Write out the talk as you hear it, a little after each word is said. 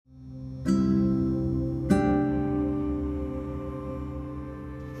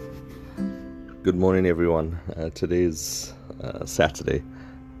Good morning, everyone. Today's Saturday,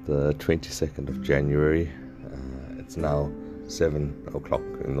 the 22nd of January. It's now 7 o'clock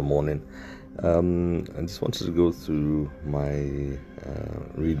in the morning. I just wanted to go through my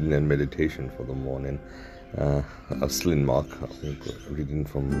reading and meditation for the morning. I'm still in Mark. I'm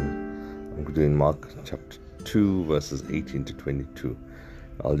doing Mark chapter 2, verses 18 to 22.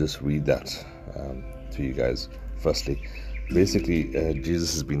 I'll just read that to you guys. Firstly, basically,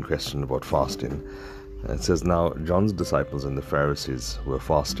 Jesus has been questioned about fasting. It says, "Now John's disciples and the Pharisees were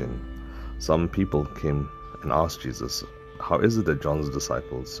fasting. Some people came and asked Jesus, 'How is it that John's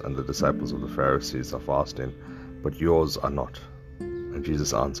disciples and the disciples of the Pharisees are fasting, but yours are not?' And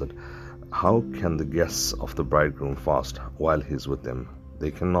Jesus answered, 'How can the guests of the bridegroom fast while he is with them? They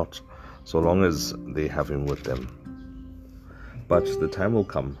cannot, so long as they have him with them. But the time will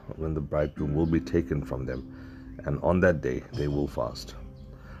come when the bridegroom will be taken from them, and on that day they will fast.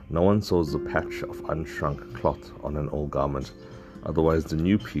 No one sews a patch of unshrunk cloth on an old garment, otherwise the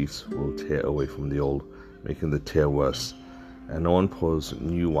new piece will tear away from the old, making the tear worse. And no one pours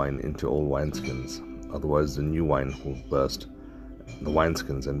new wine into old wineskins, otherwise the new wine will burst the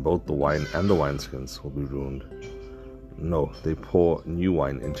wineskins, and both the wine and the wineskins will be ruined. No, they pour new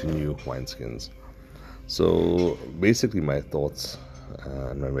wine into new wineskins.'" So basically my thoughts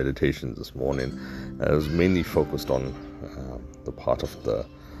and my meditations this morning was mainly focused on the part of the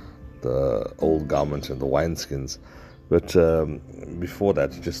old garment and the wineskins. But before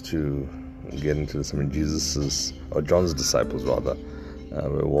that, just to get into this, John's disciples rather,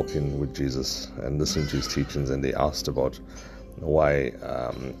 were walking with Jesus and listening to his teachings, and they asked about why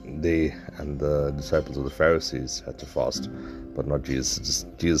they and the disciples of the Pharisees had to fast, but not Jesus'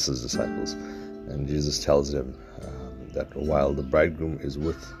 disciples. And Jesus tells them that while the bridegroom is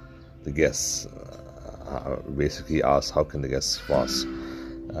with the guests, basically asks, how can the guests fast?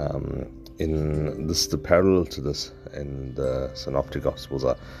 The parallel to this in the Synoptic Gospels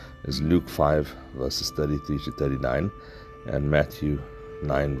is Luke 5 verses 33 to 39 and Matthew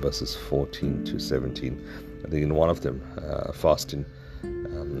 9 verses 14 to 17. I think in one of them, fasting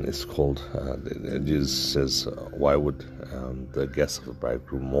is called, Jesus says, why would the guests of the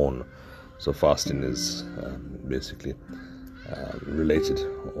bridegroom mourn? So fasting is basically related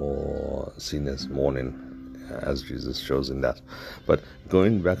or seen as mourning, as Jesus shows in that. But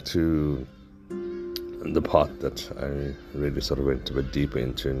going back to the part that I really sort of went a bit deeper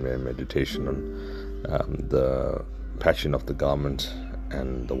into in my meditation on the patching of the garment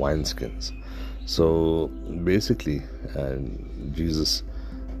and the wineskins. So basically, Jesus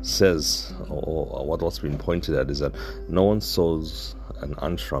says, or what's been pointed at, is that no one sews an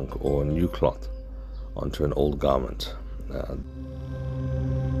unshrunk or new cloth onto an old garment.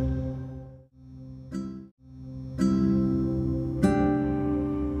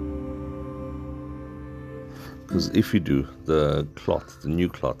 Because if you do, the new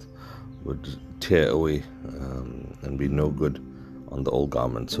cloth would tear away and be no good on the old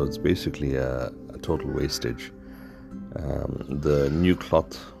garment. So it's basically a total wastage. The new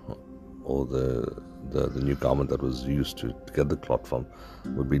cloth or the new garment that was used to get the cloth from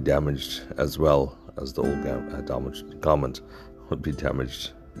would be damaged, as well as the old garment would be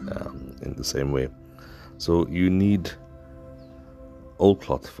damaged in the same way. So you need old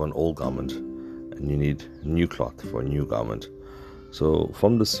cloth for an old garment, and you need new cloth for a new garment. So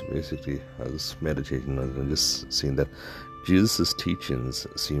from this, basically, I was meditating and just seeing that Jesus' teachings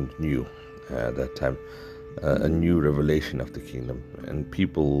seemed new at that time, a new revelation of the kingdom, and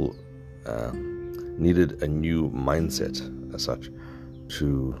people needed a new mindset as such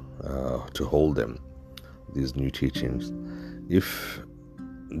to hold them, these new teachings. If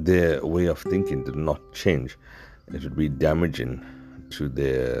their way of thinking did not change, it would be damaging to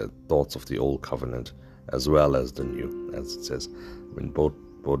their thoughts of the old covenant as well as the new, as it says. I mean, both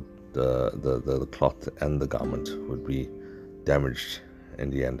the cloth and the garment would be damaged in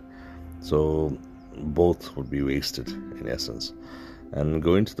the end. So both would be wasted in essence. And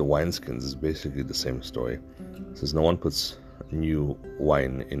going to the wineskins is basically the same story. It says no one puts new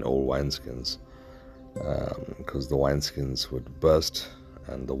wine in old wineskins, because the wineskins would burst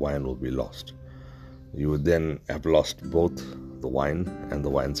and the wine will be lost. You would then have lost both the wine and the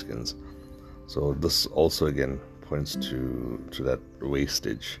wineskins. So this also again points to that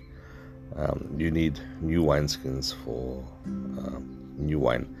wastage. You need new wineskins for new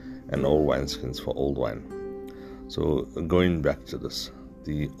wine and old wineskins for old wine. So going back to this,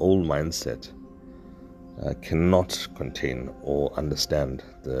 the old mindset cannot contain or understand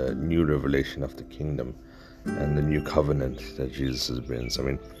the new revelation of the kingdom and the new covenant that Jesus brings. I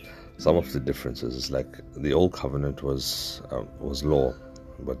mean, some of the differences is like the old covenant was law,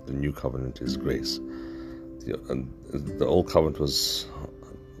 but the new covenant is grace. The old covenant was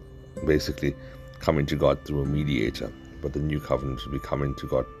basically coming to God through a mediator, but the new covenant will be coming to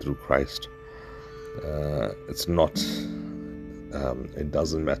God through Christ. It's not, it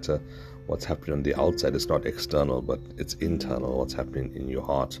doesn't matter what's happening on the outside. It's not external, but it's internal, what's happening in your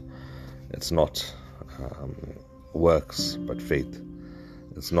heart. It's not works, but faith.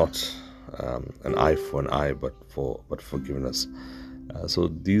 It's not an eye for an eye, but forgiveness. So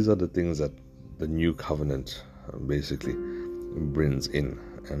these are the things that the new covenant basically brings in.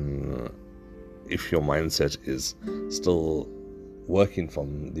 And if your mindset is still working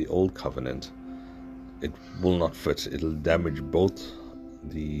from the old covenant, it will not fit. It'll damage both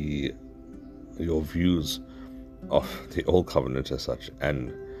your views of the old covenant as such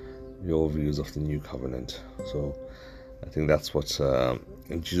and your views of the new covenant. So I think that's what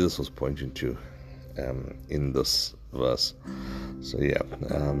Jesus was pointing to in this verse. So yeah,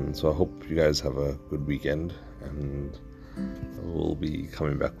 so I hope you guys have a good weekend, and we'll be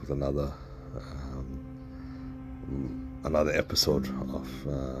coming back with another episode of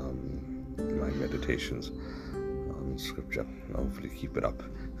my meditations on scripture. Hopefully keep it up.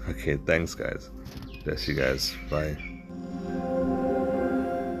 Okay, thanks guys. Bless you guys. Bye.